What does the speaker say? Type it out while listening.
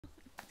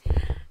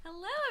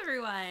Hello,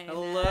 everyone.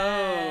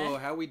 Hello.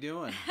 How we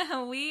doing?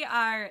 We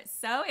are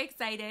so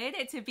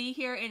excited to be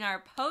here in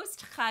our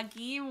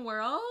post-Chagim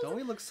world. Don't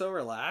we look so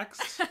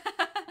relaxed?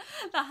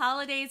 The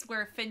holidays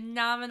were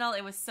phenomenal.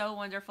 It was so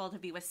wonderful to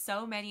be with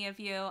so many of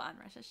you on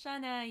Rosh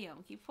Hashanah,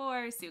 Yom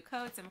Kippur,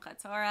 Sukkot,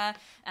 Simchat Torah.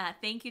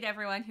 Thank you to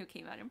everyone who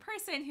came out in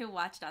person, who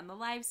watched on the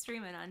live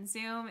stream and on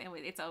Zoom.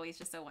 It's always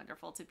just so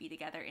wonderful to be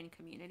together in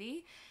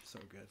community. So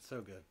good,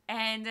 so good.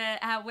 And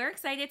we're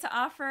excited to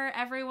offer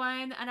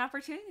everyone an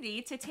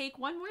opportunity to take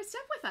one more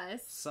step with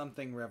us.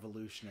 Something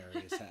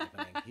revolutionary is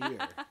happening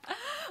here.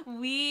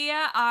 We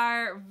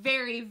are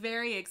very,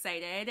 very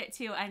excited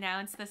to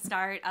announce the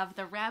start of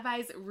the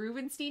Rabbi's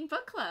Rubenstein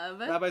Book Club.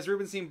 Rabbi's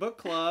Rubenstein Book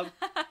Club.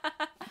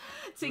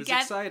 Who's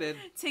excited?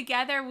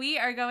 Together, we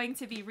are going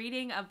to be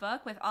reading a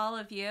book with all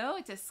of you,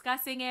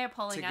 discussing it,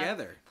 pulling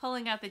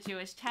out the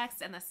Jewish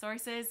text and the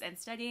sources and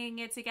studying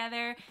it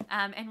together,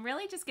 and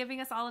really just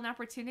giving us all an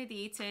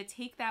opportunity to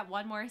take that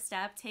one more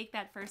step, take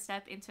that first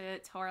step into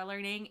Torah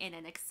learning in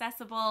an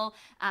accessible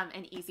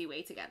and easy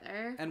way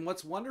together. And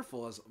what's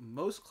wonderful is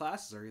most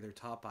classes are either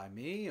taught by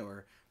me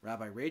or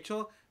Rabbi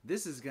Rachel.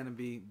 This is going to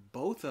be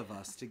both of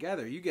us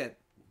together. You get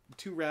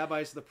 2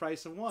 rabbis for the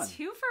price of 1.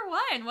 2 for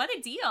 1. What a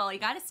deal. You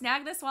got to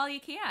snag this while you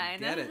can.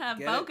 Get it.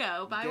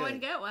 BOGO. Buy one,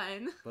 get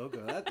one.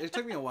 BOGO. It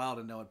took me a while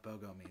to know what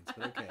BOGO means,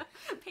 but okay.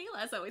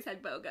 Payless always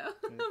had BOGO.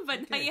 But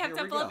okay, now you have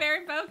Temple of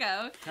Aaron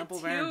BOGO. Temple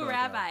of Aaron 2 BOGO.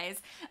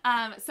 rabbis.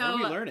 So what are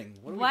we learning?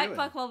 What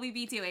book will we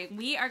be doing?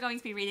 We are going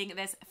to be reading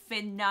this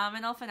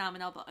phenomenal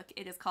book.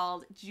 It is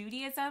called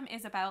Judaism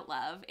is About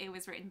Love. It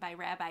was written by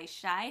Rabbi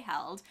Shai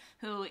Held,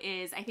 who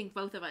is, I think,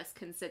 both of us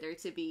consider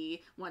to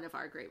be one of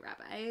our great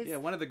rabbis. Yeah,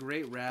 one of the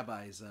great rabbis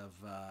of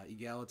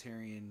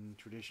egalitarian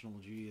traditional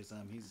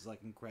Judaism. He's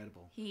like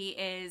incredible. He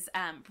is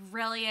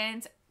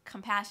brilliant,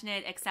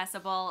 compassionate,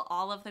 accessible,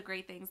 all of the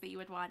great things that you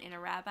would want in a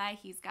rabbi.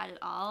 He's got it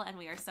all, and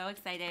we are so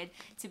excited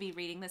to be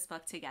reading this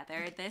book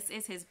together. This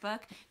is his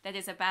book that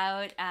is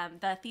about,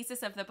 the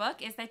thesis of the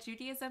book is that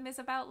Judaism is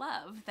about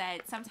love,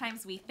 that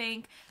sometimes we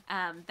think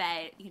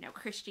that,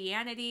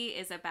 Christianity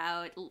is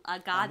about a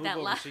God that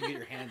loves you.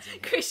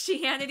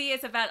 Christianity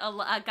is about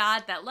a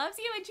God that loves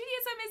you, and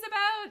Judaism is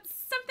about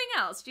something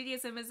else.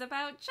 Judaism is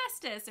about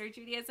justice, or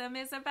Judaism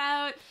is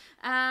about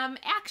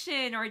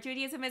action, or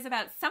Judaism is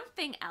about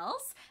something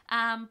else.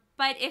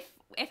 But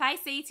if I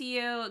say to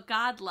you,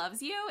 God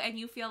loves you, and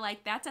you feel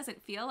like that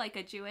doesn't feel like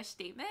a Jewish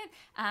statement,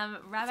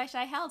 Rabbi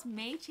Shai Held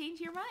may change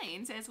your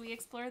mind as we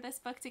explore this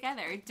book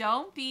together.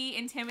 Don't be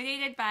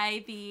intimidated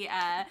by the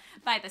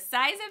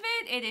size of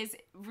it. It is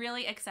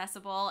really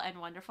accessible and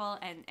wonderful,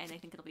 and I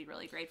think it'll be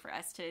really great for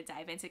us to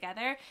dive in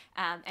together.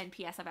 And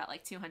P.S. about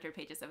like 200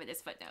 pages of it is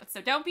footnotes,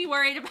 so don't be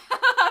worried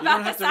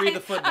about the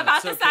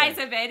size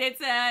of it.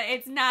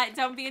 It's not.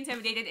 Don't be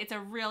intimidated. It's a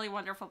really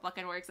wonderful book,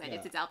 and we're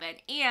excited to delve in.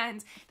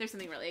 And there's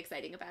something really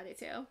exciting about it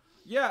too.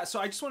 Yeah, so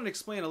I just wanted to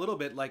explain a little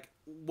bit like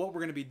what we're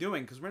going to be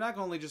doing, because we're not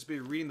going to only just be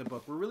reading the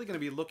book. We're really going to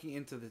be looking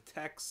into the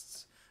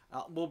texts.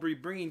 We'll be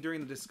bringing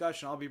during the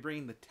discussion, I'll be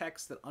bringing the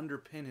texts that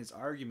underpin his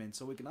argument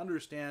so we can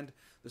understand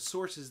the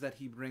sources that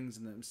he brings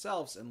in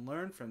themselves and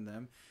learn from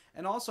them.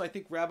 And also, I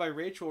think Rabbi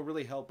Rachel will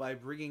really help by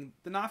bringing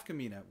the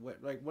nafkamina.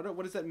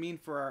 What does that mean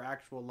for our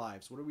actual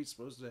lives? What are we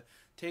supposed to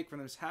take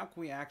from this? How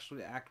can we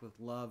actually act with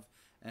love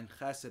and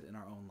chesed in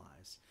our own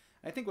lives?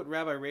 I think what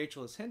Rabbi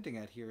Rachel is hinting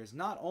at here is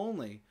not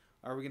only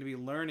are we going to be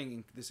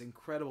learning this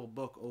incredible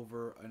book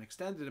over an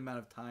extended amount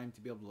of time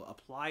to be able to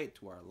apply it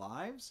to our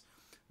lives,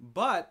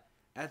 but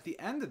at the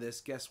end of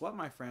this, guess what,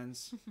 my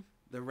friends?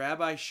 The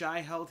Rabbi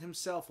Shai Held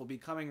himself will be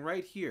coming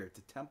right here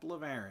to Temple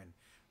of Aaron,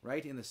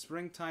 right in the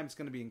springtime. It's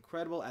going to be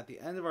incredible. At the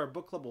end of our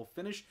book club, we'll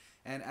finish,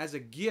 and as a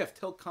gift,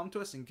 he'll come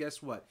to us, and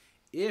guess what?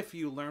 If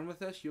you learn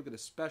with us, you'll get a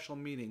special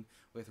meeting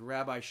with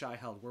Rabbi Shai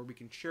Held, where we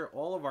can share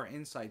all of our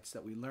insights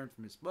that we learned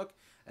from his book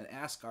and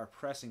ask our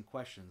pressing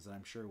questions that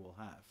I'm sure we'll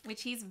have.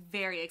 Which he's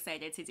very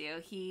excited to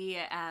do. He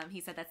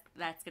said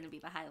that's going to be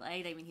the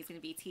highlight. I mean, he's going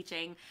to be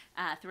teaching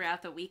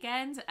throughout the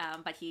weekend,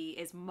 but he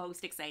is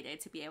most excited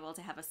to be able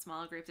to have a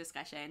small group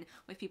discussion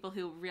with people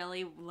who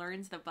really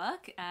learned the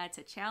book,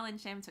 to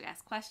challenge him, to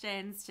ask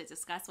questions, to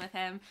discuss with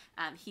him.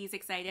 He's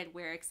excited,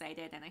 we're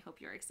excited, and I hope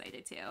you're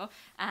excited too.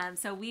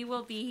 So we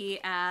will be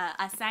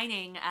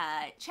assigning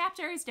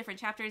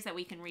different chapters that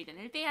we can read in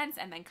advance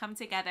and then come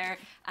together,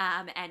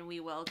 and we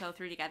will go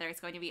through together. It's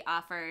going to be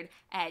offered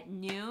at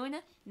noon,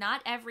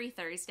 not every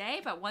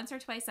Thursday, but once or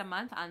twice a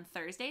month on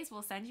Thursdays.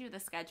 We'll send you the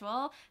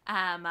schedule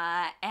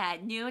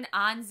at noon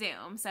on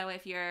Zoom. So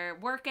if you're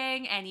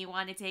working and you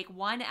want to take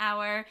 1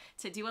 hour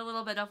to do a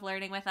little bit of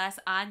learning with us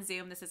on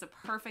Zoom, this is a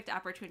perfect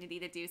opportunity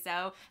to do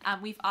so.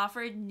 We've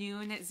offered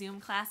noon Zoom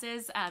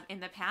classes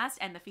in the past,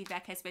 and the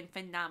feedback has been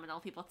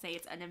phenomenal. People say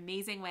it's an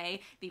amazing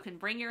way that you can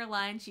bring your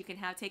lunch, you can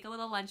take a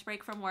little lunch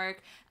break from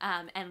work,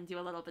 and do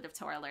a little bit of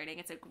Torah learning.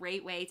 It's a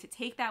great way to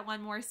take that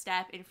one more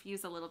step,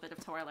 infuse a little bit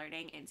of Torah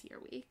learning into your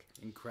week.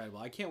 Incredible.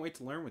 I can't wait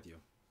to learn with you.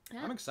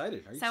 I'm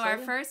excited. Are you so excited?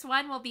 Our first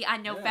one will be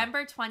on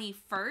November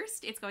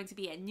 21st. It's going to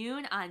be at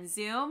noon on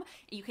Zoom.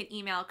 You can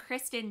email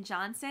Kristen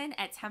Johnson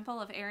at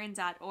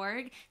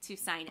templeofaaron.org to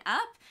sign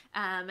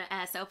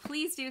up. So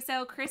please do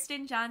so,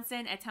 Kristen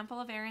Johnson at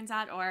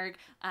templeofaaron.org,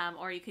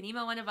 or you can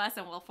email one of us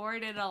and we'll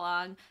forward it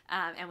along.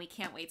 And we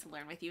can't wait to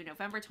learn with you.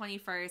 November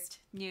 21st,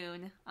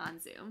 noon on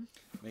Zoom.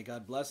 May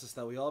God bless us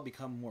that we all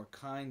become more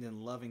kind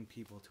and loving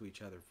people to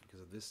each other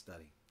because of this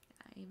study.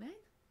 Amen.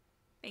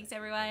 Thanks,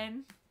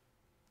 everyone.